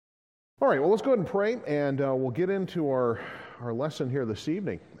All right, well, let's go ahead and pray, and we'll get into our lesson here this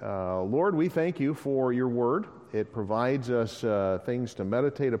evening. Lord, we thank you for your word. It provides us things to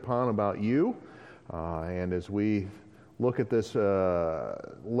meditate upon about you. And as we look at this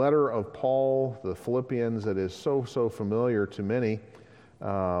letter of Paul, the Philippians, that is so familiar to many,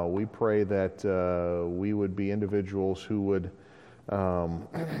 we pray that we would be individuals who would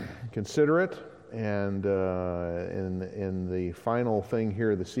consider it, and in the final thing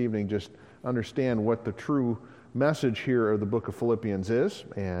here this evening, just understand what the true message here of the book of Philippians is,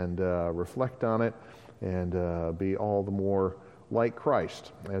 and reflect on it, and be all the more like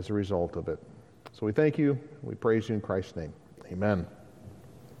Christ as a result of it. So we thank you, we praise you in Christ's name. Amen.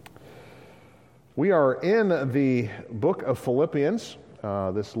 We are in the book of Philippians,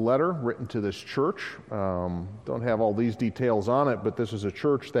 this letter written to this church. Don't have all these details on it, but this is a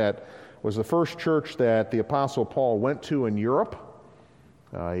church that was the first church that the Apostle Paul went to in Europe.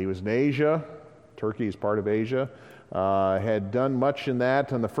 He was in Asia. Turkey is part of Asia. Had done much in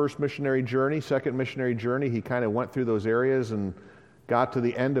that on the first missionary journey. Second missionary journey, he kind of went through those areas and got to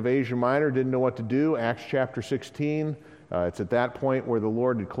the end of Asia Minor, didn't know what to do. Acts chapter 16. It's at that point where the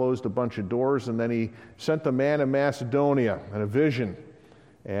Lord had closed a bunch of doors, and then he sent the man in Macedonia and a vision,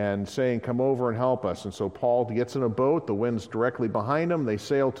 and saying, come over and help us. And so Paul gets in a boat, the wind's directly behind him, they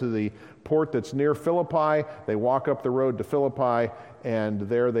sail to the port that's near Philippi, they walk up the road to Philippi, and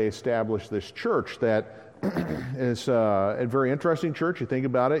there they establish this church that is a very interesting church. You think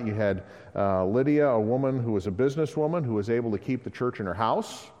about it, you had Lydia, a woman who was a businesswoman who was able to keep the church in her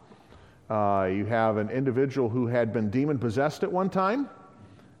house. You have an individual who had been demon-possessed at one time.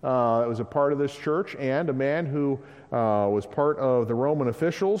 It was a part of this church, and a man who was part of the Roman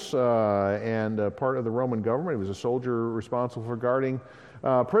officials and part of the Roman government. He was a soldier responsible for guarding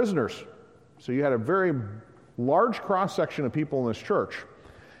prisoners. So you had a very large cross-section of people in this church.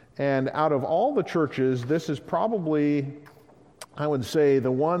 And out of all the churches, this is probably, I would say,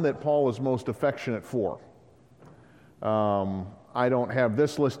 the one that Paul is most affectionate for. I don't have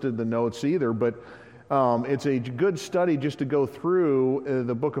this listed in the notes either, but it's a good study just to go through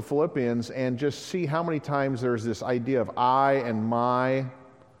the book of Philippians and just see how many times there's this idea of I and my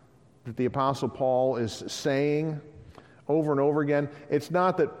that the Apostle Paul is saying over and over again. It's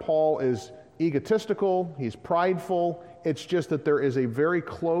not that Paul is egotistical, he's prideful. It's just that there is a very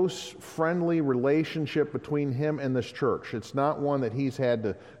close, friendly relationship between him and this church. It's not one that he's had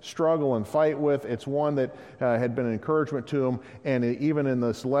to struggle and fight with. It's one that had been an encouragement to him. And even in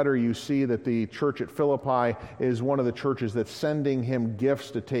this letter, you see that the church at Philippi is one of the churches that's sending him gifts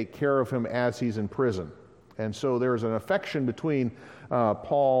to take care of him as he's in prison. And so there's an affection between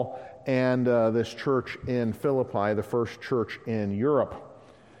Paul and this church in Philippi, the first church in Europe.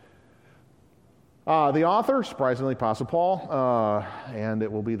 The author, surprisingly, Apostle Paul, and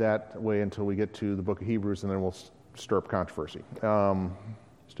it will be that way until we get to the book of Hebrews, and then we'll stir up controversy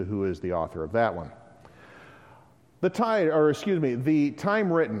as to who is the author of that one. The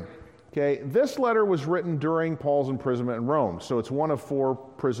time written. Okay, this letter was written during Paul's imprisonment in Rome, so it's one of 4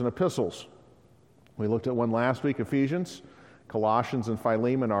 prison epistles. We looked at one last week, Ephesians. Colossians and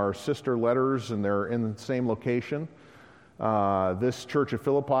Philemon are sister letters, and they're in the same location. This church of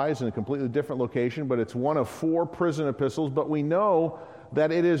Philippi is in a completely different location, but it's one of 4 prison epistles. But we know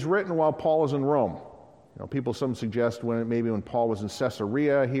that it is written while Paul is in Rome. Some suggest maybe when Paul was in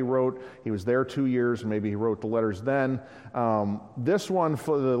Caesarea, he was there 2 years, and maybe he wrote the letters then. This one,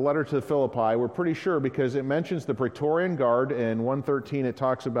 for the letter to Philippi, we're pretty sure because it mentions the Praetorian Guard. In 1:13, it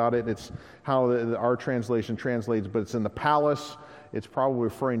talks about it. It's how our translation translates, but it's in the palace. It's probably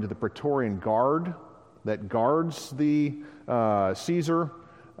referring to the Praetorian Guard that guards the Caesar,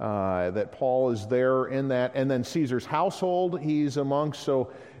 that Paul is there in that, and then Caesar's household he's amongst.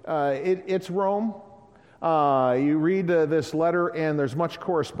 So it's Rome. You read this letter, and there's much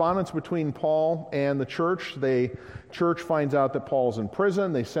correspondence between Paul and the church. The church finds out that Paul's in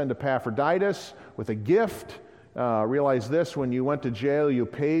prison. They send Epaphroditus with a gift. Realize this, when you went to jail, you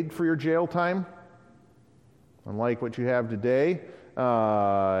paid for your jail time. Unlike what you have today,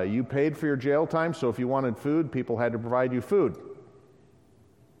 you paid for your jail time, so if you wanted food, people had to provide you food.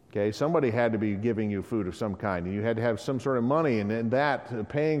 Okay, somebody had to be giving you food of some kind, and you had to have some sort of money and that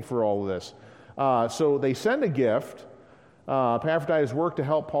paying for all of this. So they send a gift. Epaphroditus worked to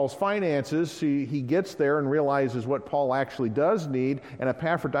help Paul's finances. He gets there and realizes what Paul actually does need, and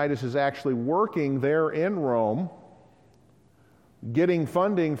Epaphroditus is actually working there in Rome, getting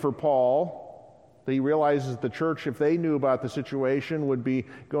funding for Paul. He realizes the church, if they knew about the situation, would be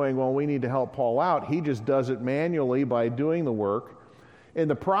going, well, we need to help Paul out. He just does it manually by doing the work. In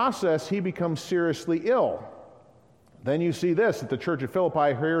the process, he becomes seriously ill. Then you see this, that the church at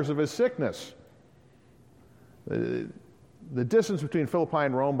Philippi hears of his sickness. The distance between Philippi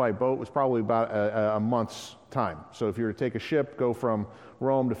and Rome by boat was probably about a month's time. So if you were to take a ship, go from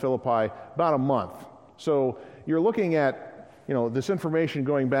Rome to Philippi, about a month. So you're looking at, this information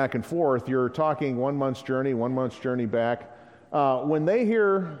going back and forth. You're talking 1 month's journey back. When they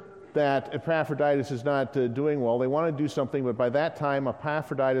hear that Epaphroditus is not doing well, they want to do something, but by that time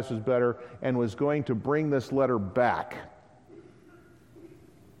Epaphroditus was better and was going to bring this letter back.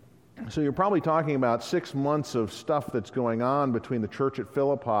 So you're probably talking about 6 months of stuff that's going on between the church at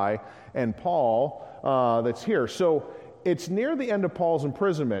Philippi and Paul that's here. So it's near the end of Paul's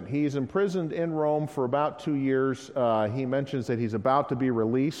imprisonment. He's imprisoned in Rome for about 2 years. He mentions that he's about to be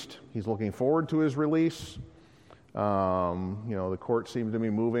released. He's looking forward to his release. The court seems to be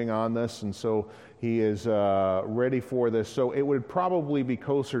moving on this, and so he is ready for this. So it would probably be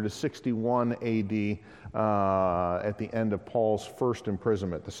closer to 61 AD at the end of Paul's first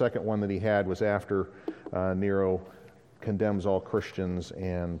imprisonment. The second one that he had was after Nero condemns all Christians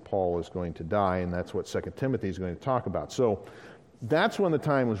and Paul is going to die, and that's what 2 Timothy is going to talk about. So that's when the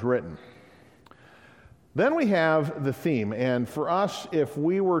time was written. Then we have the theme, and for us, if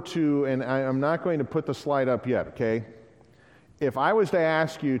we were to, and I'm not going to put the slide up yet, okay? If I was to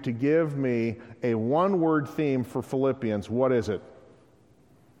ask you to give me a one-word theme for Philippians, what is it?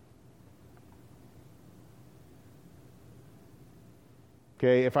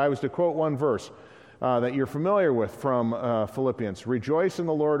 Okay, if I was to quote one verse that you're familiar with from Philippians, rejoice in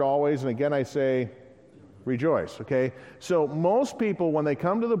the Lord always, and again I say, rejoice, okay? So most people, when they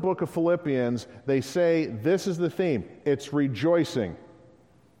come to the book of Philippians, they say this is the theme. It's rejoicing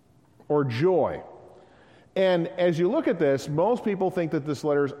or joy. And as you look at this, most people think that this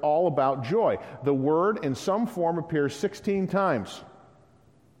letter is all about joy. The word in some form appears 16 times.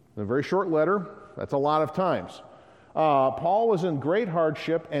 In a very short letter, that's a lot of times. Paul was in great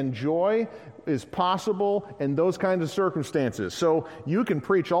hardship, and joy is possible in those kinds of circumstances. So you can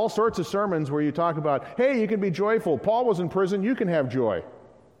preach all sorts of sermons where you talk about, hey, you can be joyful. Paul was in prison, you can have joy.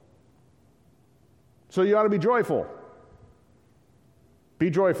 So you ought to be joyful. Be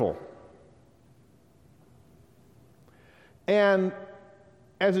joyful. And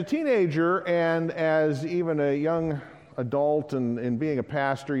as a teenager and as even a young adult and being a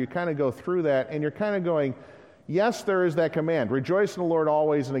pastor, you kind of go through that and you're kind of going, yes, there is that command. Rejoice in the Lord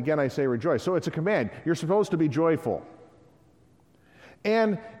always, and again I say rejoice. So it's a command. You're supposed to be joyful.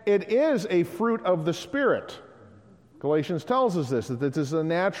 And it is a fruit of the Spirit. Galatians tells us this, that this is a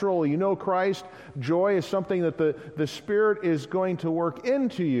natural, Christ. Joy is something that the Spirit is going to work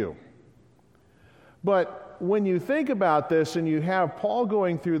into you. But when you think about this and you have Paul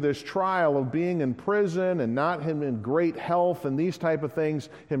going through this trial of being in prison and not him in great health and these type of things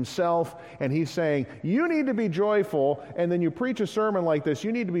himself, and he's saying, you need to be joyful, and then you preach a sermon like this,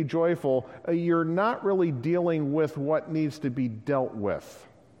 you need to be joyful, you're not really dealing with what needs to be dealt with.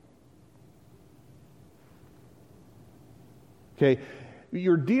 Okay?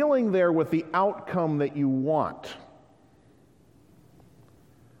 You're dealing there with the outcome that you want.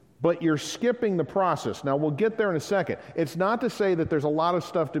 But you're skipping the process. Now, we'll get there in a second. It's not to say that there's a lot of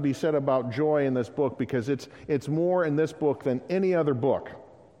stuff to be said about joy in this book, because it's more in this book than any other book.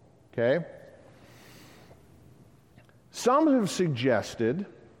 Okay? Some have suggested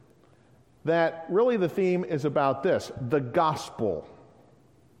that really the theme is about this, the gospel.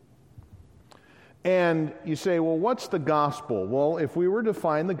 And you say, well, what's the gospel? Well, if we were to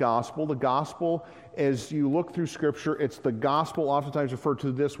define the gospel, as you look through Scripture, it's the gospel, oftentimes referred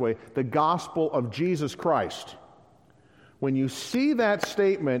to this way, the gospel of Jesus Christ. When you see that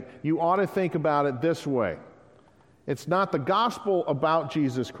statement, you ought to think about it this way. It's not the gospel about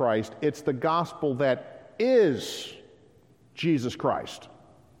Jesus Christ, it's the gospel that is Jesus Christ.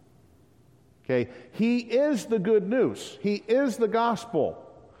 Okay? He is the good news. He is the gospel.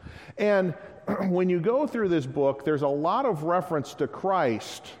 And when you go through this book, there's a lot of reference to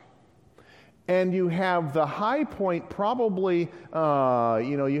Christ, and you have the high point probably,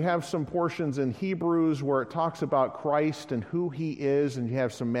 you have some portions in Hebrews where it talks about Christ and who He is, and you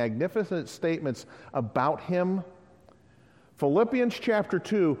have some magnificent statements about Him. Philippians chapter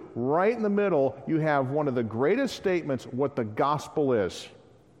 2, right in the middle, you have one of the greatest statements, what the gospel is.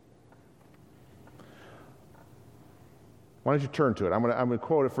 Why don't you turn to it? I'm going to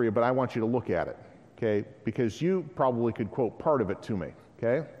quote it for you, but I want you to look at it, okay? Because you probably could quote part of it to me,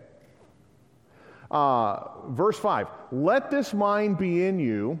 okay? Verse 5, let this mind be in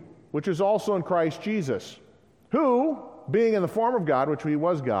you, which is also in Christ Jesus, who, being in the form of God, which He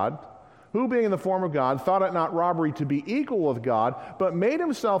was God, who, being in the form of God, thought it not robbery to be equal with God, but made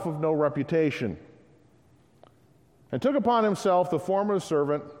Himself of no reputation, and took upon himself the form of a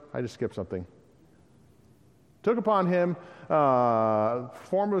servant. I just skipped something. Took upon him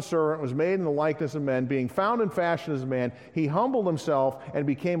form of a servant, was made in the likeness of men, being found in fashion as a man. He humbled himself and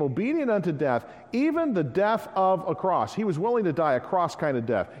became obedient unto death, even the death of a cross. He was willing to die a cross kind of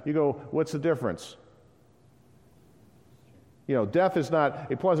death. You go, what's the difference? You know, death is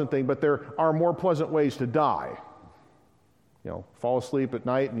not a pleasant thing, but there are more pleasant ways to die. You know, fall asleep at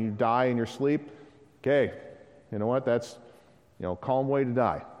night and you die in your sleep. Okay, you know what? That's, calm way to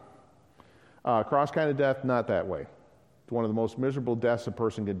die. Cross kind of death, not that way. It's one of the most miserable deaths a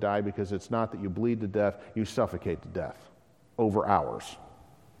person could die, because it's not that you bleed to death, you suffocate to death over hours.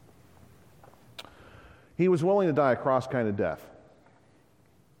 He was willing to die a cross kind of death.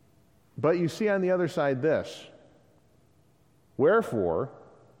 But you see on the other side this: wherefore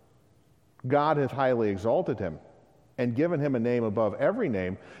God hath highly exalted him, and given him a name above every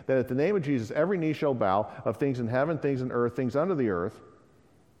name, that at the name of Jesus every knee shall bow, of things in heaven, things in earth, things under the earth.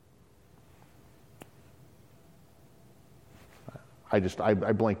 I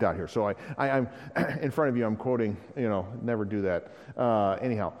blanked out here. So I'm in front of you, I'm quoting, never do that.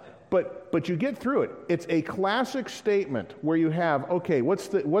 Anyhow. But you get through it. It's a classic statement where you have, okay, what's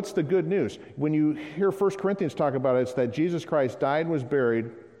the good news? When you hear 1 Corinthians talk about it, it's that Jesus Christ died and was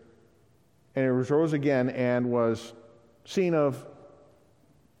buried, and he rose again and was seen of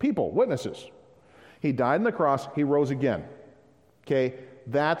people, witnesses. He died on the cross, he rose again. Okay,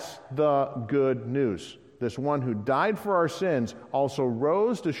 that's the good news. This one who died for our sins also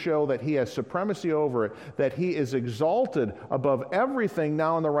rose to show that he has supremacy over it, that he is exalted above everything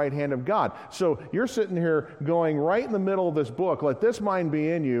now in the right hand of God. So you're sitting here going right in the middle of this book, let this mind be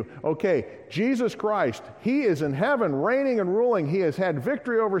in you. Okay, Jesus Christ, he is in heaven reigning and ruling. He has had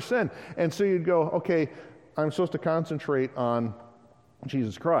victory over sin. And so you'd go, okay, I'm supposed to concentrate on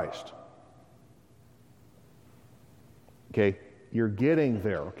Jesus Christ. Okay, you're getting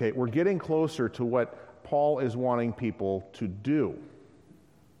there. Okay, we're getting closer to what Paul is wanting people to do.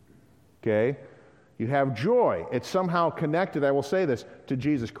 Okay? You have joy. It's somehow connected, I will say this, to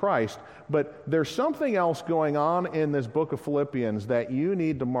Jesus Christ, but there's something else going on in this book of Philippians that you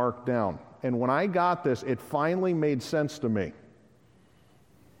need to mark down. And when I got this, it finally made sense to me.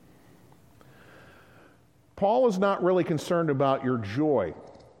 Paul is not really concerned about your joy.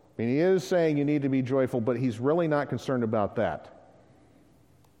 I mean, he is saying you need to be joyful, but he's really not concerned about that.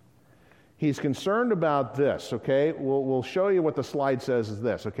 He's concerned about this, okay? We'll show you what the slide says is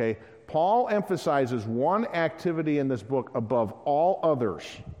this, okay? Paul emphasizes one activity in this book above all others,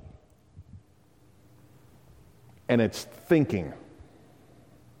 and it's thinking.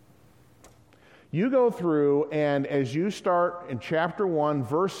 You go through, and as you start in chapter 1,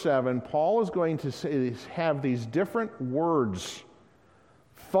 verse 7, Paul is going to have these different words: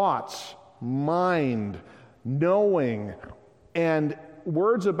 thoughts, mind, knowing, and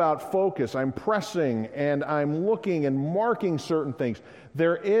words about focus. I'm pressing and I'm looking and marking certain things.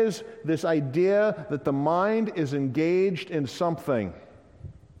 There is this idea that the mind is engaged in something.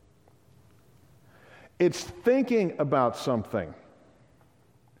 It's thinking about something.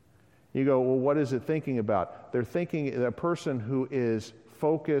 You go, well, what is it thinking about? They're thinking a person who is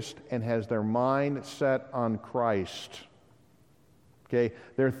focused and has their mind set on Christ. Okay?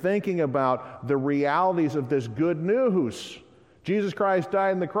 They're thinking about the realities of this good news. Jesus Christ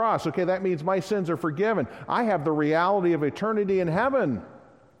died on the cross. Okay, that means my sins are forgiven. I have the reality of eternity in heaven.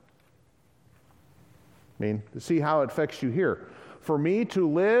 I mean, to see how it affects you here. For me to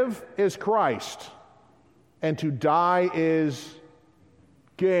live is Christ, and to die is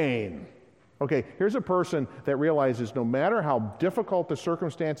gain. Okay, here's a person that realizes no matter how difficult the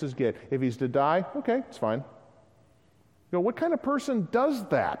circumstances get, if he's to die, okay, it's fine. You know, what kind of person does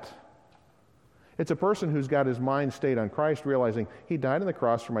that? It's a person who's got his mind stayed on Christ, realizing he died on the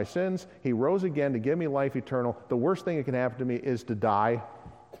cross for my sins, he rose again to give me life eternal. The worst thing that can happen to me is to die,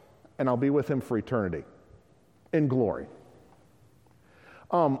 and I'll be with him for eternity in glory.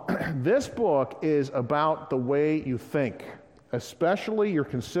 This book is about the way you think, especially your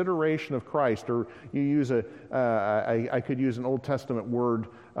consideration of Christ, or you use I could use an Old Testament word,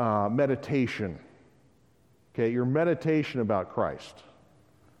 meditation. Okay, your meditation about Christ.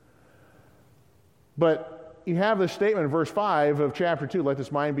 But you have this statement in verse 5 of chapter 2, let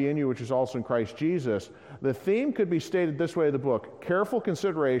this mind be in you, which is also in Christ Jesus. The theme could be stated this way in the book: careful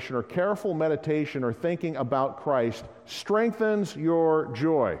consideration or careful meditation or thinking about Christ strengthens your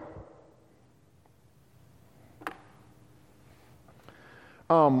joy.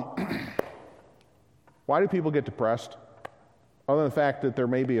 Why do people get depressed? Other than the fact that there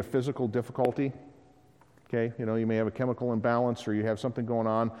may be a physical difficulty. Okay, you know, you may have a chemical imbalance or you have something going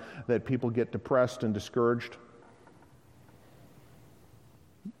on that people get depressed and discouraged.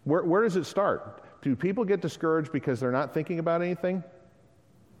 Where does it start? Do people get discouraged because they're not thinking about anything?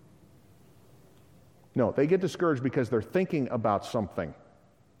 No, they get discouraged because they're thinking about something.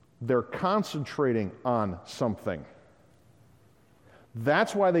 They're concentrating on something.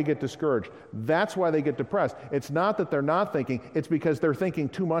 That's why they get discouraged. That's why they get depressed. It's not that they're not thinking, it's because they're thinking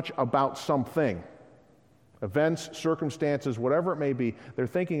too much about something. Events, circumstances, whatever it may be, they're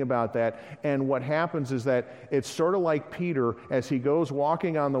thinking about that. And what happens is that it's sort of like Peter as he goes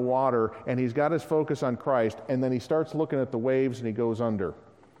walking on the water and he's got his focus on Christ, and then he starts looking at the waves and he goes under.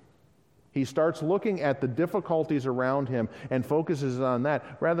 He starts looking at the difficulties around him and focuses on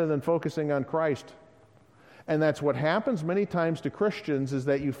that rather than focusing on Christ. And that's what happens many times to Christians, is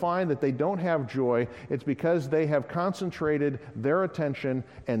that you find that they don't have joy. It's because they have concentrated their attention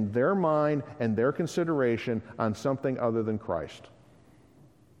and their mind and their consideration on something other than Christ.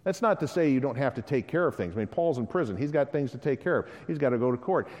 That's not to say you don't have to take care of things. I mean, Paul's in prison. He's got things to take care of. He's got to go to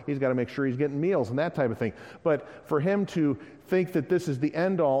court. He's got to make sure he's getting meals and that type of thing. But for him to think that this is the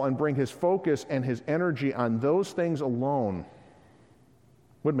end-all and bring his focus and his energy on those things alone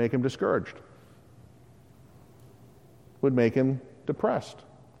would make him discouraged, would make him depressed.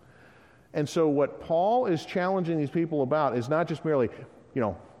 And so what Paul is challenging these people about is not just merely,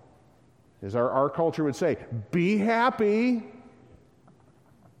 as our culture would say, be happy.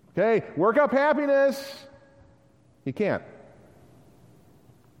 Okay, work up happiness. You can't.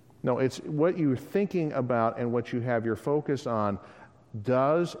 No, it's what you're thinking about and what you have your focus on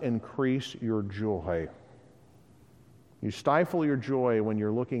does increase your joy. You stifle your joy when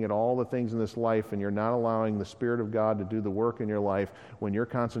you're looking at all the things in this life and you're not allowing the Spirit of God to do the work in your life, when you're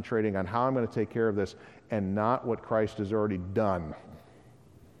concentrating on how I'm going to take care of this and not what Christ has already done.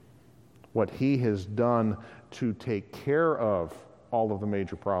 What He has done to take care of all of the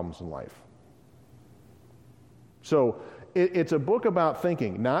major problems in life. So it's a book about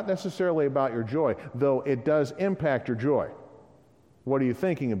thinking, not necessarily about your joy, though it does impact your joy. What are you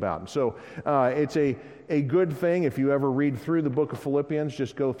thinking about? So it's a good thing if you ever read through the book of Philippians,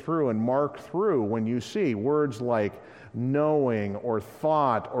 just go through and mark through when you see words like knowing or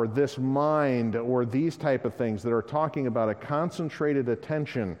thought or this mind or these type of things that are talking about a concentrated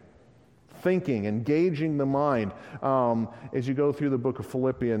attention, thinking, engaging the mind as you go through the book of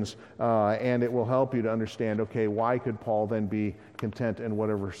Philippians, and it will help you to understand, okay, why could Paul then be content in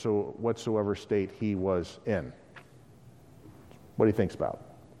whatsoever state he was in? What he thinks about.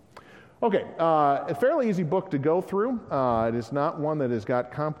 Okay, a fairly easy book to go through. It is not one that has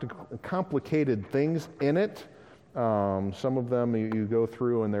got complicated things in it. Some of them you go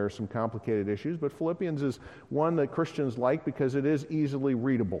through and there are some complicated issues, but Philippians is one that Christians like because it is easily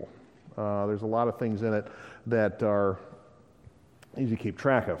readable. There's a lot of things in it that are easy to keep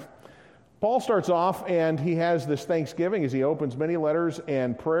track of. Paul starts off and he has this thanksgiving as he opens many letters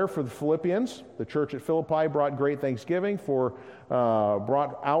and prayer for the Philippians. The church at Philippi brought great thanksgiving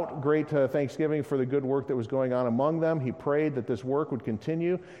brought out great thanksgiving for the good work that was going on among them. He prayed that this work would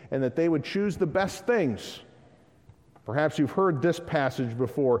continue and that they would choose the best things. Perhaps you've heard this passage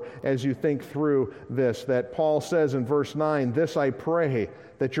before as you think through this, that Paul says in verse 9, "This I pray,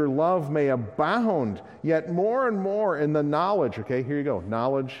 that your love may abound yet more and more in the knowledge," okay, here you go,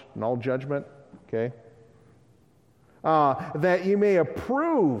 knowledge, null judgment, okay, "that you may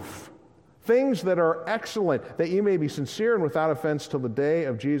approve things that are excellent, that you may be sincere and without offense till the day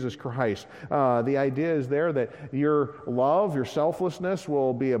of Jesus Christ." The idea is there that your love, your selflessness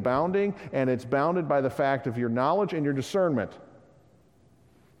will be abounding, and it's bounded by the fact of your knowledge and your discernment.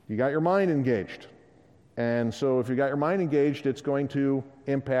 You got your mind engaged. And so if you got your mind engaged, it's going to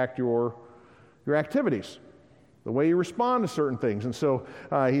impact your activities, the way you respond to certain things. And so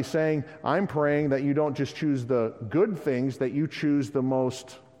he's saying, I'm praying that you don't just choose the good things, that you choose the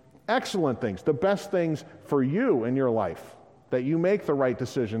most excellent things, the best things for you in your life, that you make the right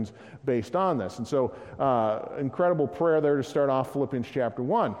decisions based on this. And so incredible prayer there to start off Philippians chapter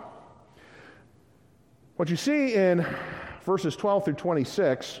 1. What you see in verses 12 through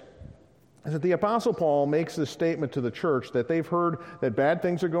 26 is that the Apostle Paul makes this statement to the church that they've heard that bad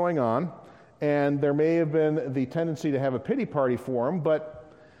things are going on, and there may have been the tendency to have a pity party for him, but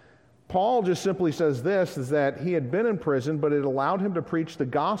Paul just simply says this, is that he had been in prison, but it allowed him to preach the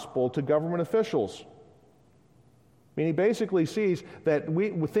gospel to government officials. I mean, he basically sees that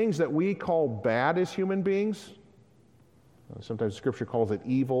things that we call bad as human beings, sometimes Scripture calls it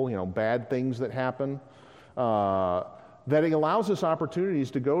evil, bad things that happen, that it allows us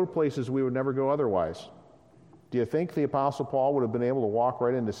opportunities to go to places we would never go otherwise. Do you think the Apostle Paul would have been able to walk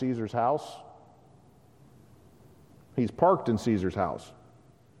right into Caesar's house? He's parked in Caesar's house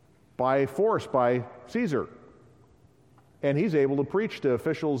by force by Caesar. And he's able to preach to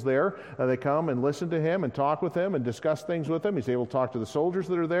officials there. They come and listen to him and talk with him and discuss things with him. He's able to talk to the soldiers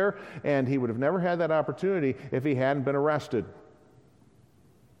that are there, and he would have never had that opportunity if he hadn't been arrested.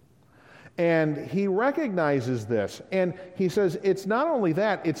 And he recognizes this, and he says it's not only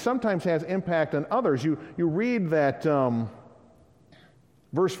that, it sometimes has impact on others. You read that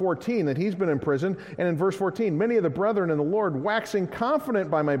verse 14, that he's been in prison, and in verse 14, many of the brethren in the Lord, waxing confident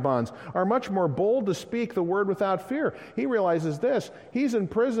by my bonds, are much more bold to speak the word without fear. He realizes this, he's in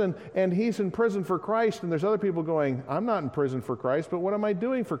prison, and he's in prison for Christ, and there's other people going, I'm not in prison for Christ, but what am I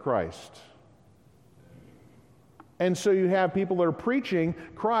doing for Christ? And so you have people that are preaching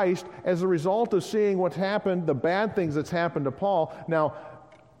Christ as a result of seeing what's happened, the bad things that's happened to Paul. Now,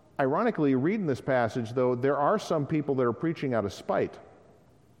 ironically, reading this passage, though, there are some people that are preaching out of spite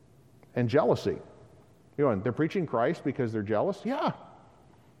and jealousy. You know, they're preaching Christ because they're jealous? Yeah.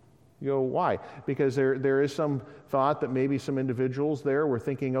 You go, why? Because there is some thought that maybe some individuals there were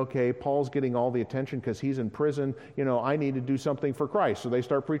thinking, okay, Paul's getting all the attention because he's in prison. You know, I need to do something for Christ. So they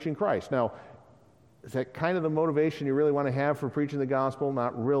start preaching Christ. Now, is that kind of the motivation you really want to have for preaching the gospel?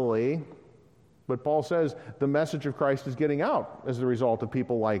 Not really. But Paul says the message of Christ is getting out as a result of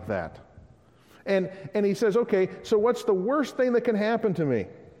people like that. And he says, okay, so what's the worst thing that can happen to me?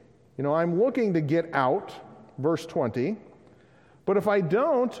 You know, I'm looking to get out, verse 20. But if I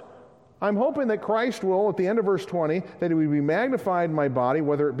don't, I'm hoping that Christ will, at the end of verse 20, that he would be magnified in my body,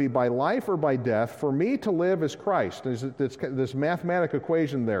 whether it be by life or by death. For me to live is Christ. There's this mathematical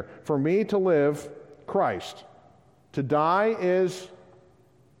equation there. For me to live, Christ. To die is,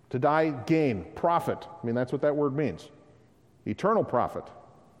 to die, gain, profit. I mean, that's what that word means. Eternal profit.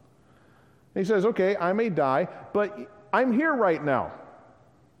 And he says, okay, I may die, but I'm here right now.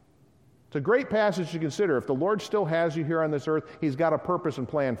 It's a great passage to consider. If the Lord still has you here on this earth, he's got a purpose and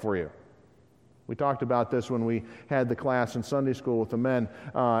plan for you. We talked about this when we had the class in Sunday school with the men,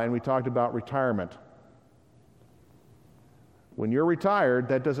 and we talked about retirement. When you're retired,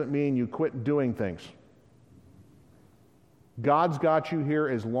 that doesn't mean you quit doing things. God's got you here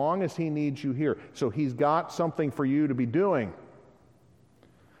as long as he needs you here. So he's got something for you to be doing.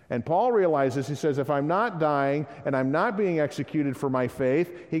 And Paul realizes, he says, if I'm not dying and I'm not being executed for my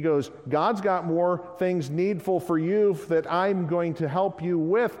faith, he goes, God's got more things needful for you that I'm going to help you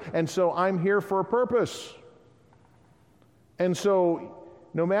with, and so I'm here for a purpose. And so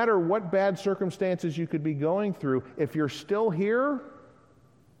no matter what bad circumstances you could be going through, if you're still here,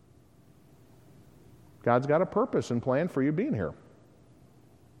 God's got a purpose and plan for you being here.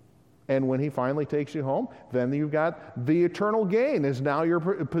 And when he finally takes you home, then you've got the eternal gain is now your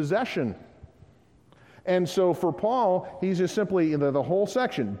possession. And so for Paul, he's just simply, the whole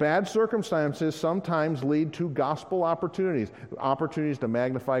section, bad circumstances sometimes lead to gospel opportunities to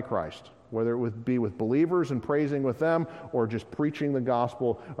magnify Christ, whether it would be with believers and praising with them or just preaching the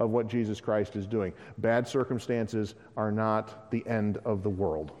gospel of what Jesus Christ is doing. Bad circumstances are not the end of the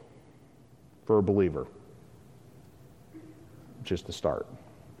world for a believer. Just the start.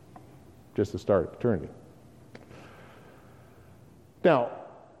 Just the start of eternity. Now,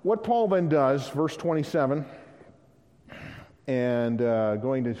 what Paul then does, verse 27, and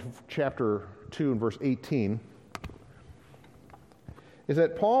going to chapter 2 and verse 18, is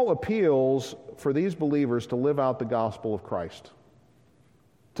that Paul appeals for these believers to live out the gospel of Christ.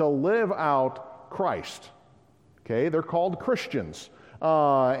 To live out Christ. Okay, they're called Christians.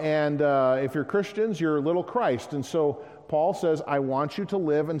 And if you're Christians, you're little Christ. And so Paul says, I want you to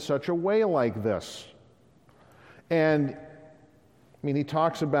live in such a way like this. And, I mean, he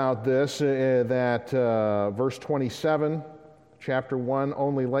talks about this, verse 27, chapter 1,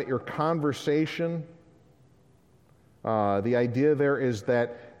 only let your conversation, the idea there is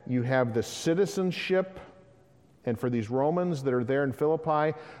that you have the citizenship, and for these Romans that are there in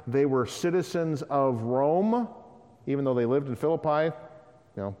Philippi, they were citizens of Rome, even though they lived in Philippi,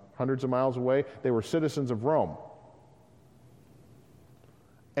 hundreds of miles away, they were citizens of Rome.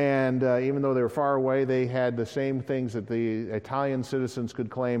 And even though they were far away, they had the same things that the Italian citizens could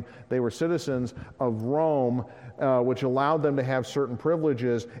claim. They were citizens of Rome, which allowed them to have certain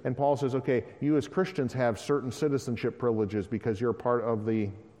privileges. And Paul says, okay, you as Christians have certain citizenship privileges because you're part of the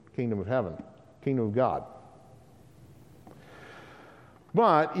kingdom of heaven, kingdom of God.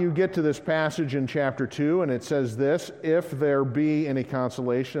 But you get to this passage in chapter 2, and it says this, if there be any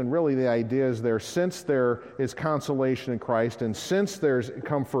consolation, and really the idea is there, since there is consolation in Christ, and since there's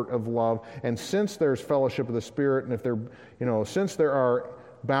comfort of love, and since there's fellowship of the Spirit, and if there, since there are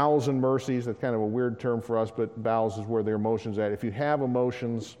bowels and mercies, that's kind of a weird term for us, but bowels is where their emotions are at. If you have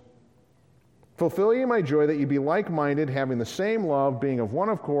emotions, Fulfill ye my joy, that ye be like-minded, having the same love, being of one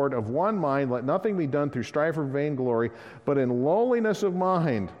accord, of one mind. Let nothing be done through strife or vainglory, but in lowliness of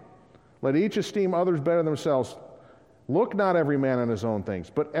mind. Let each esteem others better than themselves. Look not every man on his own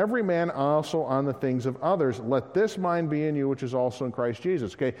things, but every man also on the things of others. Let this mind be in you, which is also in Christ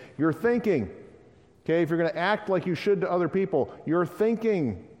Jesus. Okay, you're thinking. Okay, if you're going to act like you should to other people, your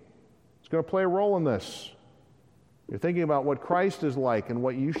thinking is going to play a role in this. You're thinking about what Christ is like and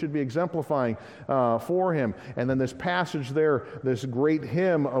what you should be exemplifying for him. And then this passage there, this great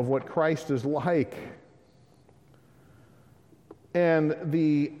hymn of what Christ is like. And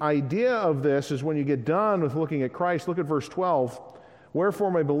the idea of this is when you get done with looking at Christ, look at verse 12.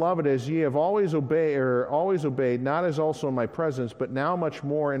 Wherefore, my beloved, as ye have always obeyed, not as also in my presence, but now much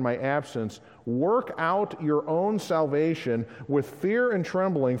more in my absence, work out your own salvation with fear and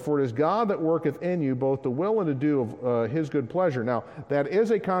trembling, for it is God that worketh in you both to will and to do of his good pleasure. Now, that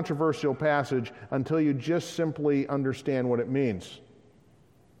is a controversial passage until you just simply understand what it means.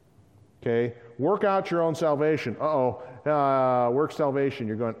 Okay? Work out your own salvation. Work salvation.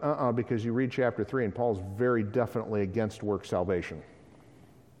 You're going, because you read chapter 3, and Paul's very definitely against work salvation.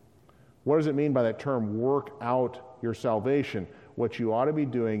 What does it mean by that term, work out your salvation? What you ought to be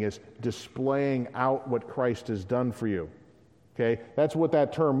doing is displaying out what Christ has done for you. Okay? That's what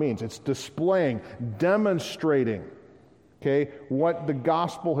that term means. It's displaying, demonstrating, okay, what the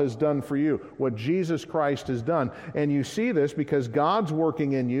gospel has done for you, what Jesus Christ has done. And you see this because God's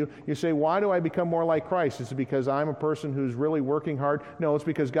working in you. You say, why do I become more like Christ? Is it because I'm a person who's really working hard? No, it's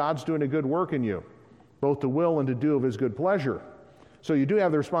because God's doing a good work in you, both to will and to do of his good pleasure. So you do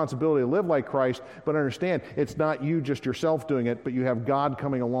have the responsibility to live like Christ, but understand, it's not you just yourself doing it, but you have God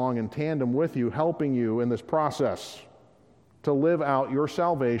coming along in tandem with you, helping you in this process to live out your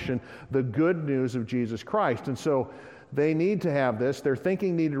salvation, the good news of Jesus Christ. And so they need to have this. Their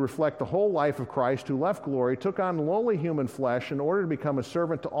thinking needed to reflect the whole life of Christ, who left glory, took on lowly human flesh in order to become a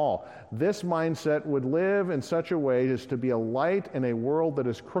servant to all. This mindset would live in such a way as to be a light in a world that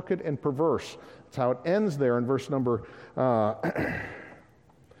is crooked and perverse. That's how it ends there in verse number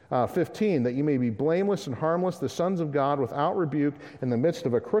 15, that you may be blameless and harmless, the sons of God, without rebuke, in the midst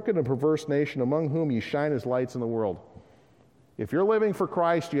of a crooked and perverse nation, among whom ye shine as lights in the world. If you're living for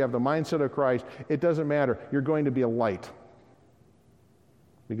Christ, you have the mindset of Christ, it doesn't matter. You're going to be a light.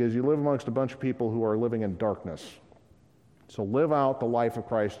 Because you live amongst a bunch of people who are living in darkness. So live out the life of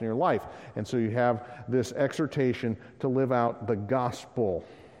Christ in your life. And so you have this exhortation to live out the gospel.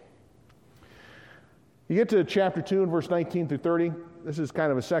 You get to chapter 2 and verse 19 through 30. This is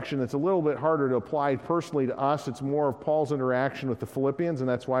kind of a section that's a little bit harder to apply personally to us. It's more of Paul's interaction with the Philippians, and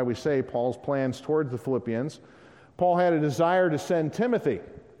that's why we say Paul's plans towards the Philippians. Paul had a desire to send Timothy.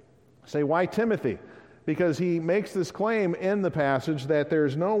 Say, why Timothy? Because he makes this claim in the passage that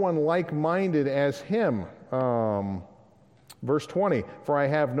there's no one like-minded as him. Verse 20, for I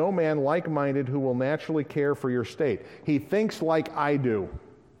have no man like-minded who will naturally care for your state. He thinks like I do.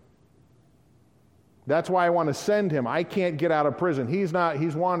 That's why I want to send him. I can't get out of prison. He's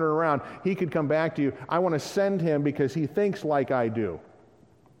wandering around. He could come back to you. I want to send him because he thinks like I do.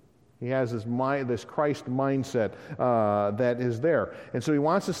 He has this Christ mindset that is there. And so he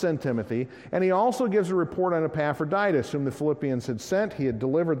wants to send Timothy. And he also gives a report on Epaphroditus, whom the Philippians had sent. He had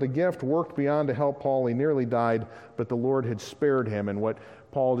delivered the gift, worked beyond to help Paul. He nearly died, but the Lord had spared him. And what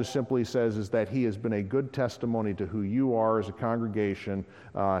Paul just simply says is that he has been a good testimony to who you are as a congregation.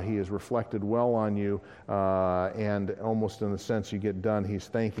 He has reflected well on you. And almost in the sense you get done, he's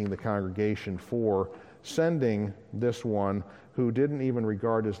thanking the congregation for sending this one who didn't even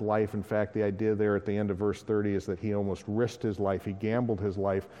regard his life. In fact, the idea there at the end of verse 30 is that he almost risked his life. He gambled his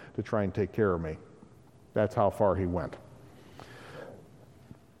life to try and take care of me. That's how far he went.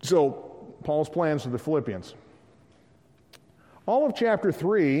 So, Paul's plans for the Philippians. All of chapter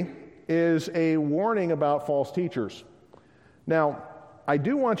 3 is a warning about false teachers. Now, I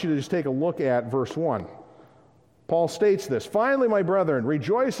do want you to just take a look at verse 1. Paul states this, finally, my brethren,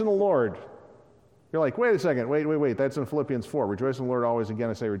 rejoice in the Lord. You're like, wait a second, wait, that's in Philippians 4. Rejoice in the Lord always, again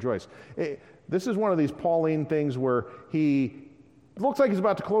I say rejoice. This is one of these Pauline things where he looks like he's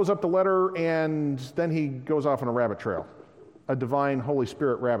about to close up the letter and then he goes off on a rabbit trail, a divine Holy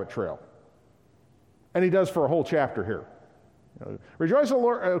Spirit rabbit trail. And he does for a whole chapter here. Rejoice in the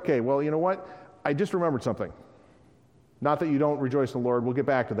Lord. Okay, well, you know what? I just remembered something. Not that you don't rejoice in the Lord. We'll get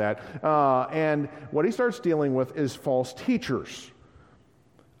back to that. And what he starts dealing with is false teachers.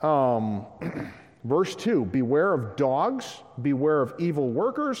 Verse 2, beware of dogs, beware of evil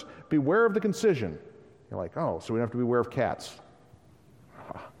workers, beware of the concision. You're like, oh, so we don't have to beware of cats.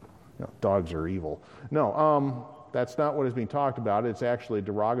 No, dogs are evil. No, that's not what is being talked about. It's actually a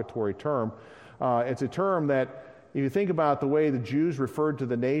derogatory term. It's a term that, if you think about the way the Jews referred to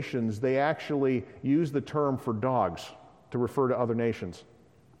the nations, they actually used the term for dogs to refer to other nations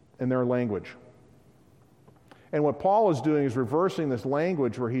in their language. And what Paul is doing is reversing this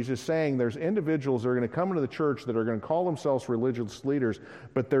language where he's just saying there's individuals that are going to come into the church that are going to call themselves religious leaders,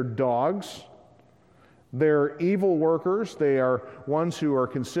 but they're dogs. They're evil workers. They are ones who are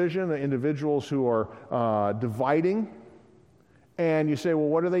concision, individuals who are dividing. And you say, well,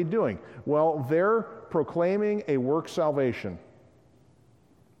 what are they doing? Well, they're proclaiming a work salvation.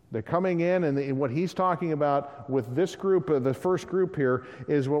 They're coming in, and what he's talking about with this group, the first group here,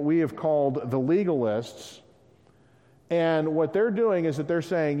 is what we have called the legalists. And what they're doing is that they're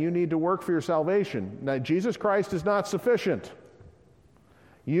saying you need to work for your salvation. Now, Jesus Christ is not sufficient.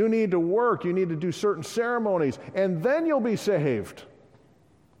 You need to work. You need to do certain ceremonies, and then you'll be saved.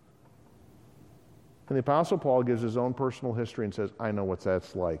 And the Apostle Paul gives his own personal history and says, I know what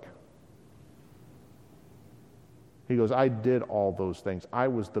that's like. He goes, I did all those things. I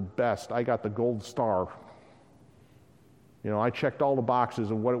was the best. I got the gold star. I checked all the boxes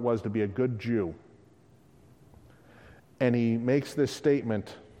of what it was to be a good Jew. And he makes this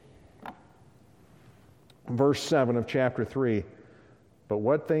statement, verse 7 of chapter 3, but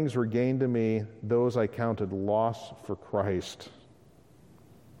what things were gained to me, those I counted loss for Christ.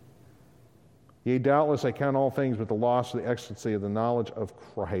 Yea, doubtless I count all things but the loss of the excellency of the knowledge of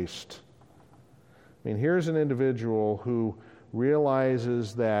Christ. Here's an individual who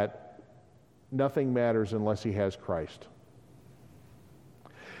realizes that nothing matters unless he has Christ.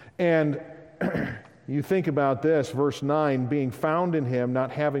 And you think about this, verse 9, being found in him,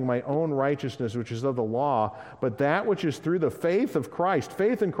 not having my own righteousness, which is of the law, but that which is through the faith of Christ,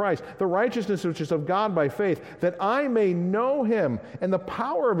 faith in Christ, the righteousness which is of God by faith, that I may know him and the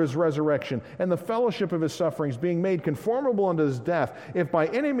power of his resurrection and the fellowship of his sufferings, being made conformable unto his death, if by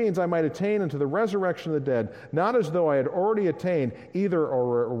any means I might attain unto the resurrection of the dead, not as though I had already attained, either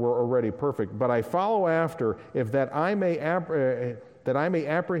or were already perfect, but I follow after, if that I may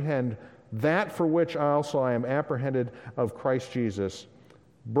apprehend that for which also I am apprehended of Christ Jesus.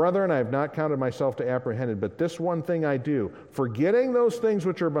 Brethren, I have not counted myself to apprehended, but this one thing I do, forgetting those things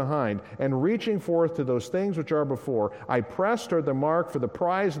which are behind, and reaching forth to those things which are before, I press toward the mark for the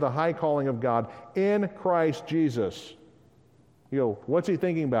prize of the high calling of God in Christ Jesus. What's he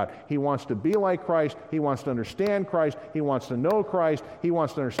thinking about? He wants to be like Christ. He wants to understand Christ. He wants to know Christ. He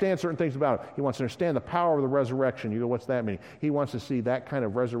wants to understand certain things about it. He wants to understand the power of the resurrection. What's that mean? He wants to see that kind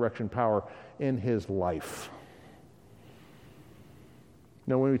of resurrection power in his life.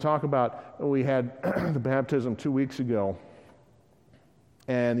 When we talk about, we had the baptism 2 weeks ago,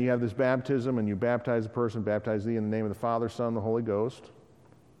 and you have this baptism, and you baptize the person, baptize thee in the name of the Father, Son, and the Holy Ghost,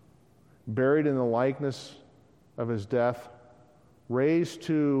 buried in the likeness of his death, raised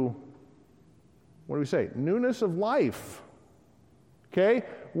to, what do we say? Newness of life. Okay?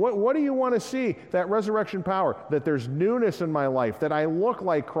 What do you want to see? That resurrection power, that there's newness in my life, that I look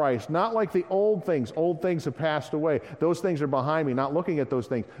like Christ, not like the old things. Old things have passed away. Those things are behind me, not looking at those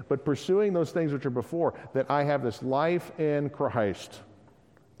things, but pursuing those things which are before, that I have this life in Christ.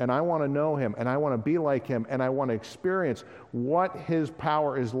 And I want to know him, and I want to be like him, and I want to experience what his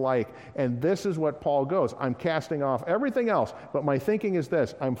power is like. And this is what Paul goes. I'm casting off everything else, but my thinking is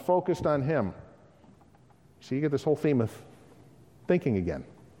this. I'm focused on him. So you get this whole theme of thinking again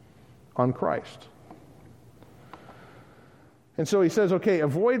on Christ. And so he says, okay,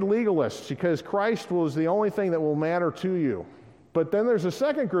 avoid legalists, because Christ is the only thing that will matter to you. But then there's a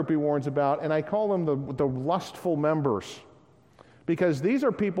second group he warns about, and I call them the lustful members. Because these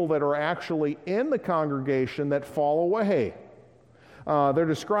are people that are actually in the congregation that fall away. They're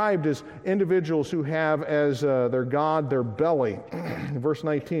described as individuals who have as their God their belly. Verse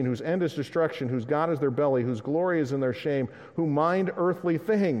 19, whose end is destruction, whose God is their belly, whose glory is in their shame, who mind earthly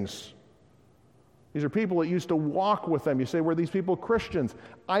things. These are people that used to walk with them. You say, were these people Christians?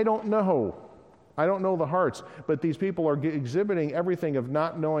 I don't know. I don't know the hearts. But these people are exhibiting everything of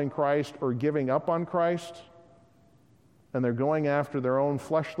not knowing Christ or giving up on Christ. And they're going after their own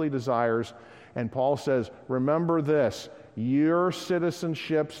fleshly desires. And Paul says, remember this, your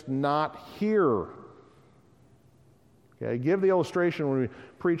citizenship's not here. Okay, I give the illustration when we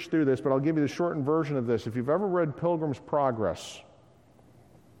preach through this, but I'll give you the shortened version of this. If you've ever read Pilgrim's Progress,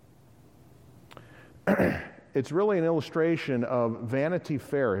 it's really an illustration of Vanity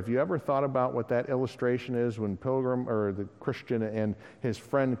Fair. Have you ever thought about what that illustration is when Pilgrim, or the Christian, and his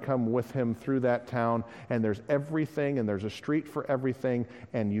friend come with him through that town, and there's everything, and there's a street for everything,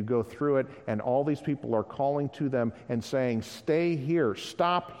 and you go through it, and all these people are calling to them and saying, stay here,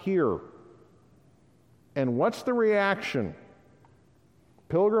 stop here. And what's the reaction?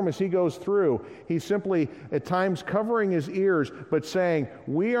 Pilgrim, as he goes through, he's simply at times covering his ears, but saying,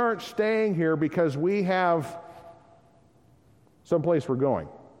 we aren't staying here because we have someplace we're going.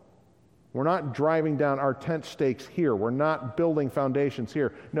 We're not driving down our tent stakes here. We're not building foundations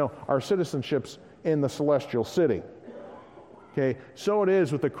here. No, our citizenship's in the celestial city. Okay, so it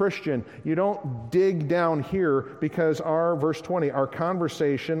is with the Christian. You don't dig down here because verse 20, our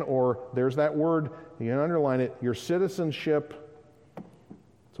conversation, or there's that word, you can underline it, your citizenship,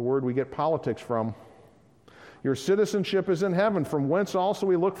 it's a word we get politics from. Your citizenship is in heaven, from whence also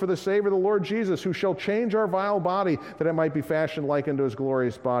we look for the Savior, the Lord Jesus, who shall change our vile body, that it might be fashioned like unto his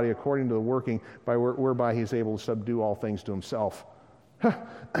glorious body, according to the working whereby he is able to subdue all things to himself.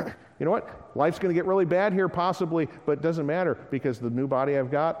 You know what? Life's going to get really bad here, possibly, but it doesn't matter, because the new body I've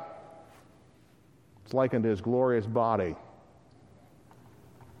got, it's like unto his glorious body.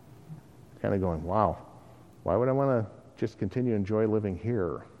 Kind of going, wow, why would I want to just continue to enjoy living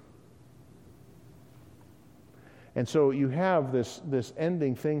here? And so you have this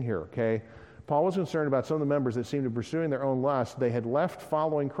ending thing here, okay? Paul was concerned about some of the members that seemed to be pursuing their own lust. They had left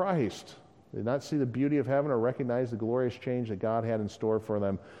following Christ. They did not see the beauty of heaven or recognize the glorious change that God had in store for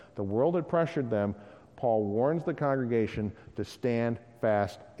them. The world had pressured them. Paul warns the congregation to stand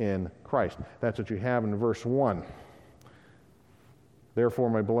fast in Christ. That's what you have in verse 1. Therefore,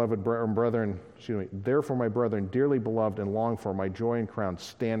 my brethren, dearly beloved and longed for, my joy and crown,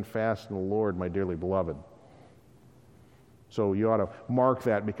 stand fast in the Lord, my dearly beloved. So you ought to mark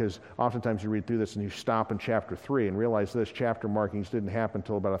that, because oftentimes you read through this and you stop in chapter 3 and realize this chapter markings didn't happen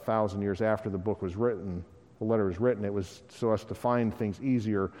until about 1,000 years after the book was written. The letter was written. It was so as to find things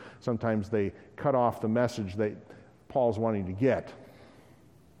easier. Sometimes they cut off the message that Paul's wanting to get.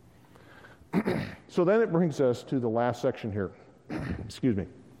 So then it brings us to the last section here. Excuse me.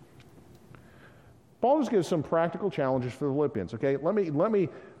 Paul just gives some practical challenges for the Philippians. Okay,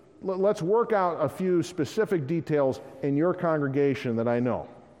 let's work out a few specific details in your congregation that I know.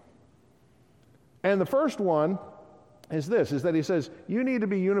 And the first one is this, is that he says, you need to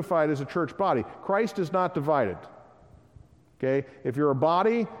be unified as a church body. Christ is not divided. Okay? If you're a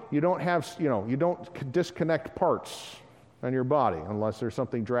body, you don't disconnect parts on your body unless there's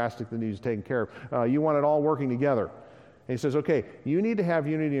something drastic that needs taken care of. You want it all working together. And he says, okay, you need to have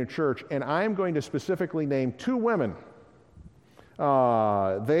unity in your church, and I'm going to specifically name 2 women. They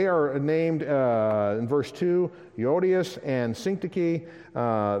are named in verse 2, Euodias and Syntyche.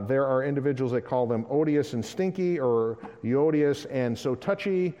 There are individuals that call them odious and stinky, or Euodias and so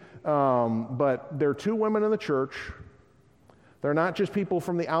touchy. But they're 2 women in the church. They're not just people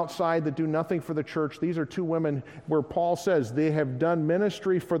from the outside that do nothing for the church. These are 2 women where Paul says they have done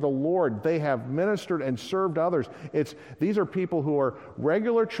ministry for the Lord. They have ministered and served others. These are people who are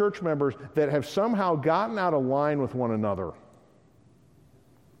regular church members that have somehow gotten out of line with one another.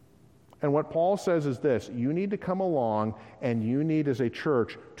 And what Paul says is this: you need to come along and you need, as a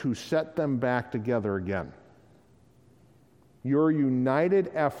church, to set them back together again. Your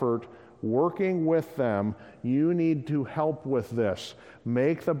united effort, working with them, you need to help with this.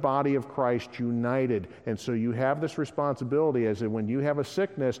 Make the body of Christ united. And so you have this responsibility, as in when you have a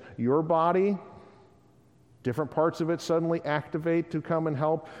sickness, your body, different parts of it suddenly activate to come and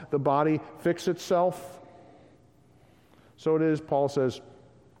help the body fix itself. So it is, Paul says,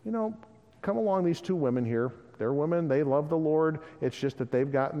 come along, these 2 women here. They're women, they love the Lord. It's just that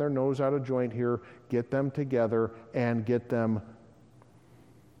they've gotten their nose out of joint here. Get them together and get them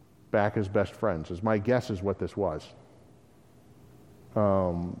back as best friends, as my guess is what this was.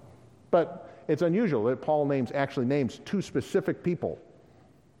 But it's unusual that Paul actually names 2 specific people.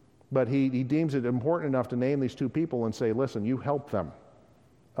 But he deems it important enough to name these 2 people and say, listen, you help them.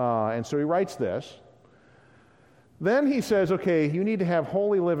 And so he writes this. Then he says, okay, you need to have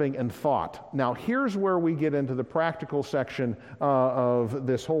holy living and thought. Now, here's where we get into the practical section of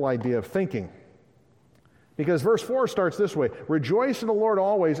this whole idea of thinking. Because verse 4 starts this way: rejoice in the Lord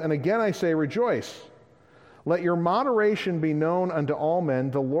always, and again I say rejoice. Let your moderation be known unto all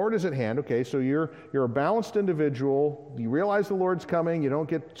men. The Lord is at hand. Okay, so you're a balanced individual. You realize the Lord's coming. You don't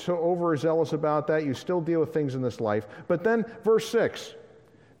get so overzealous about that. You still deal with things in this life. But then verse 6,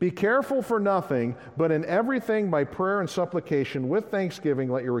 be careful for nothing, but in everything by prayer and supplication with thanksgiving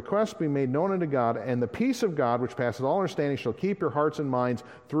let your requests be made known unto God, and the peace of God, which passes all understanding, shall keep your hearts and minds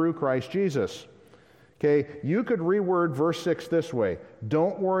through Christ Jesus. Okay, you could reword verse 6 this way: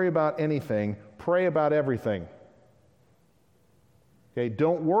 don't worry about anything, pray about everything. Okay,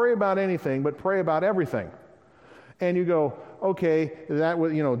 don't worry about anything, but pray about everything. And you go, okay, that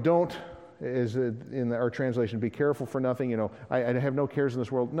would, don't, is in our translation, be careful for nothing, I have no cares in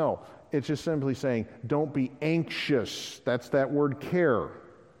this world. No, it's just simply saying, don't be anxious. That's that word care.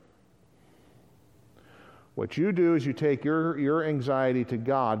 What you do is you take your anxiety to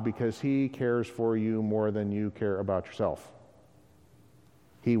God because He cares for you more than you care about yourself.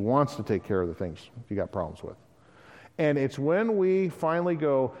 He wants to take care of the things you got problems with. And it's when we finally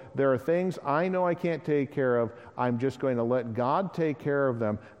go, there are things I know I can't take care of, I'm just going to let God take care of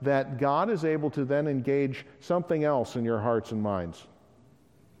them, that God is able to then engage something else in your hearts and minds.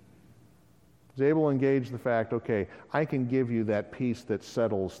 He's able to engage the fact, okay, I can give you that peace that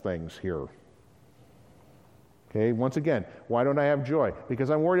settles things here. Okay, once again, why don't I have joy? Because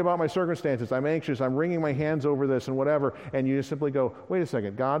I'm worried about my circumstances. I'm anxious. I'm wringing my hands over this and whatever. And you just simply go, wait a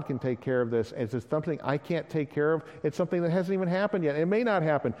second, God can take care of this. Is it something I can't take care of? It's something that hasn't even happened yet. It may not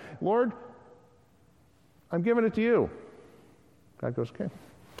happen. Lord, I'm giving it to you. God goes, okay.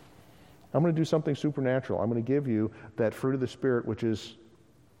 I'm going to do something supernatural. I'm going to give you that fruit of the Spirit, which is,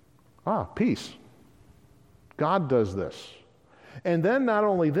 peace. God does this. And then not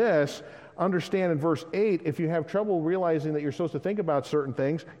only this, understand in verse 8, if you have trouble realizing that you're supposed to think about certain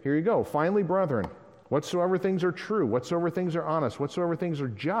things, here you go. Finally, brethren, whatsoever things are true, whatsoever things are honest, whatsoever things are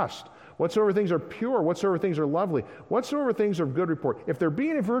just, whatsoever things are pure, whatsoever things are lovely, whatsoever things are of good report, if there be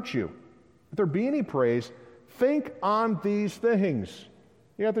any virtue, if there be any praise, think on these things.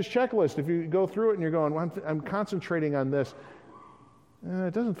 You got this checklist. If you go through it and you're going, well, I'm concentrating on this,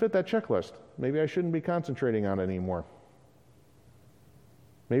 it doesn't fit that checklist. Maybe I shouldn't be concentrating on it anymore.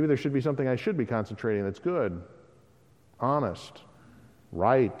 Maybe there should be something I should be concentrating that's good, honest,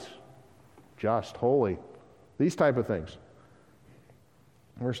 right, just, holy. These type of things.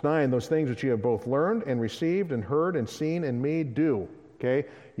 Verse 9, those things which you have both learned and received and heard and seen in me, do. Okay?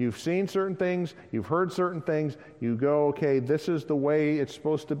 You've seen certain things, you've heard certain things, you go, okay, this is the way it's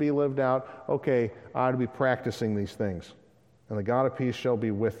supposed to be lived out. Okay, I ought to be practicing these things. And the God of peace shall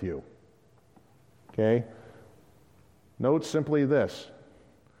be with you. Okay? Note simply this.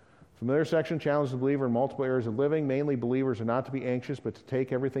 Familiar section challenges the believer in multiple areas of living. Mainly, believers are not to be anxious, but to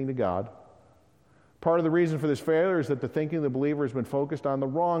take everything to God. Part of the reason for this failure is that the thinking of the believer has been focused on the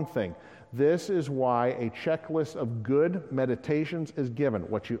wrong thing. This is why a checklist of good meditations is given.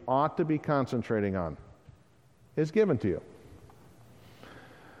 What you ought to be concentrating on is given to you.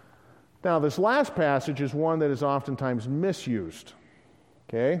 Now, this last passage is one that is oftentimes misused.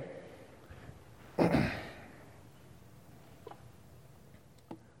 Okay?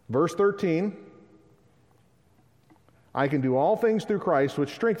 Verse 13, I can do all things through Christ,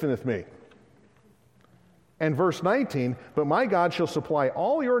 which strengtheneth me. And verse 19, but my God shall supply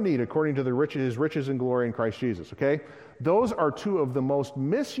all your need according to his riches and glory in Christ Jesus. Okay? Those are two of the most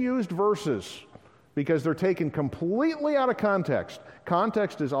misused verses because they're taken completely out of context.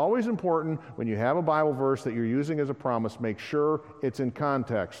 Context is always important when you have a Bible verse that you're using as a promise. Make sure it's in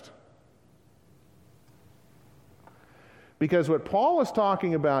context. Because what Paul is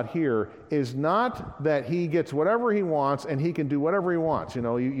talking about here is not that he gets whatever he wants and he can do whatever he wants. You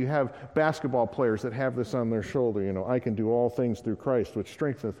know, you have basketball players that have this on their shoulder, you know, I can do all things through Christ, which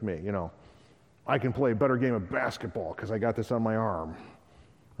strengtheneth me, you know. I can play a better game of basketball because I got this on my arm.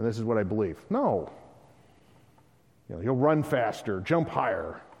 And this is what I believe. No. You know, he'll run faster, jump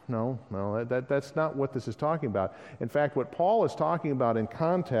higher. No, that's not what this is talking about. In fact, what Paul is talking about in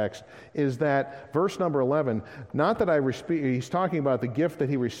context is that verse number 11, not that he's talking about the gift that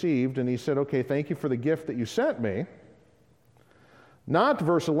he received, and he said, okay, thank you for the gift that you sent me. Not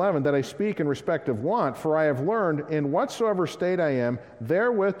verse 11, that I speak in respect of want, for I have learned in whatsoever state I am,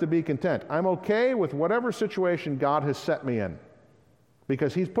 therewith to be content. I'm okay with whatever situation God has set me in,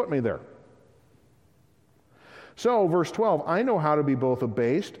 because he's put me there. So, verse 12, I know how to be both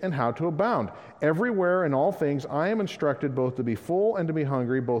abased and how to abound. Everywhere in all things I am instructed both to be full and to be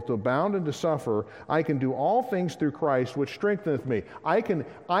hungry, both to abound and to suffer. I can do all things through Christ, which strengtheneth me. I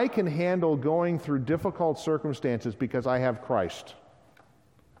can handle going through difficult circumstances because I have Christ.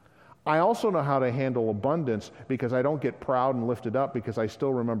 I also know how to handle abundance because I don't get proud and lifted up because I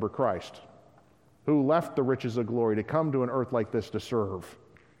still remember Christ, who left the riches of glory to come to an earth like this to serve.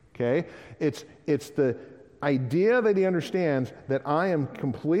 Okay? It's the idea that he understands that I am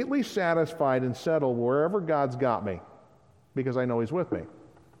completely satisfied and settled wherever God's got me because I know he's with me.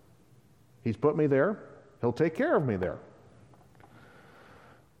 He's put me there. He'll take care of me there.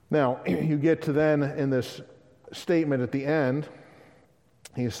 Now, you get to then in this statement at the end,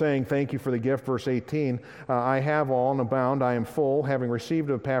 he's saying, thank you for the gift, verse 18. I have all and abound. I am full, having received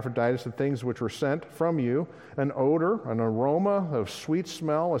of Epaphroditus the things which were sent from you, an odor, an aroma of sweet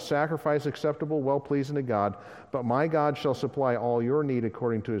smell, a sacrifice acceptable, well-pleasing to God. But my God shall supply all your need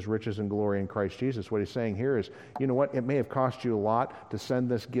according to his riches and glory in Christ Jesus. What he's saying here is, you know what? It may have cost you a lot to send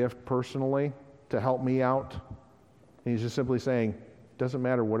this gift personally to help me out. And he's just simply saying, it doesn't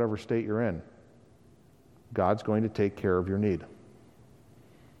matter whatever state you're in. God's going to take care of your need.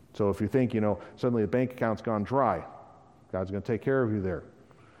 So if you think, suddenly the bank account's gone dry, God's going to take care of you there.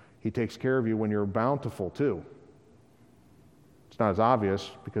 He takes care of you when you're bountiful too. It's not as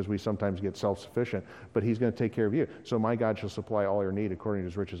obvious because we sometimes get self-sufficient, but he's going to take care of you. So my God shall supply all your need according to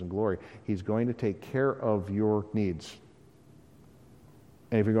his riches and glory. He's going to take care of your needs.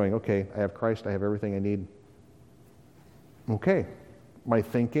 And if you're going, okay, I have Christ, I have everything I need. Okay, my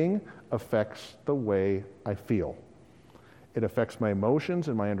thinking affects the way I feel. It affects my emotions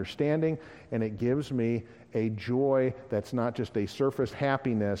and my understanding, and it gives me a joy that's not just a surface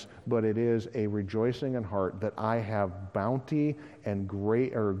happiness, but it is a rejoicing in heart that I have bounty and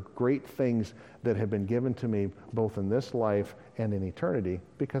great things that have been given to me both in this life and in eternity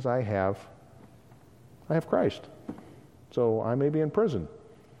because I have Christ. So I may be in prison.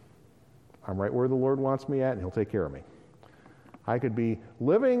 I'm right where the Lord wants me at, and he'll take care of me. I could be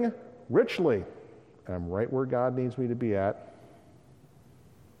living richly, and I'm right where God needs me to be at,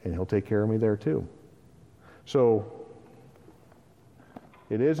 and he'll take care of me there too. So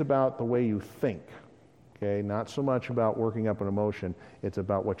it is about the way you think, okay? Not so much about working up an emotion. It's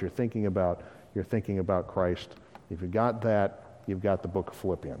about what you're thinking about. You're thinking about Christ. If you've got that, you've got the book of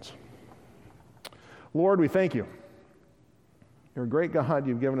Philippians. Lord, we thank you. You're a great God.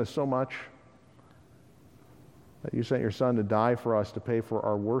 You've given us so much. That you sent your Son to die for us, to pay for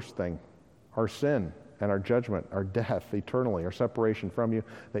our worst thing, our sin and our judgment, our death eternally, our separation from you.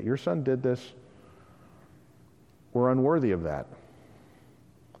 That your Son did this. We're unworthy of that.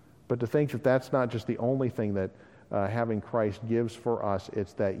 But to think that that's not just the only thing that having Christ gives for us,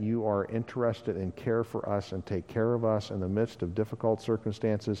 it's that you are interested and care for us and take care of us in the midst of difficult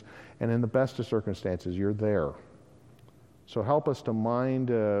circumstances, and in the best of circumstances, you're there. So help us to mind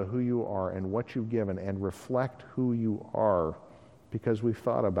who you are and what you've given and reflect who you are because we've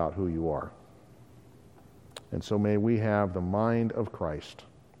thought about who you are. And so may we have the mind of Christ,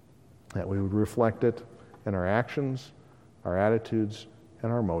 that we would reflect it in our actions, our attitudes,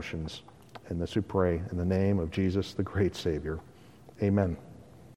 and our emotions. And this we pray in the name of Jesus, the great Savior. Amen.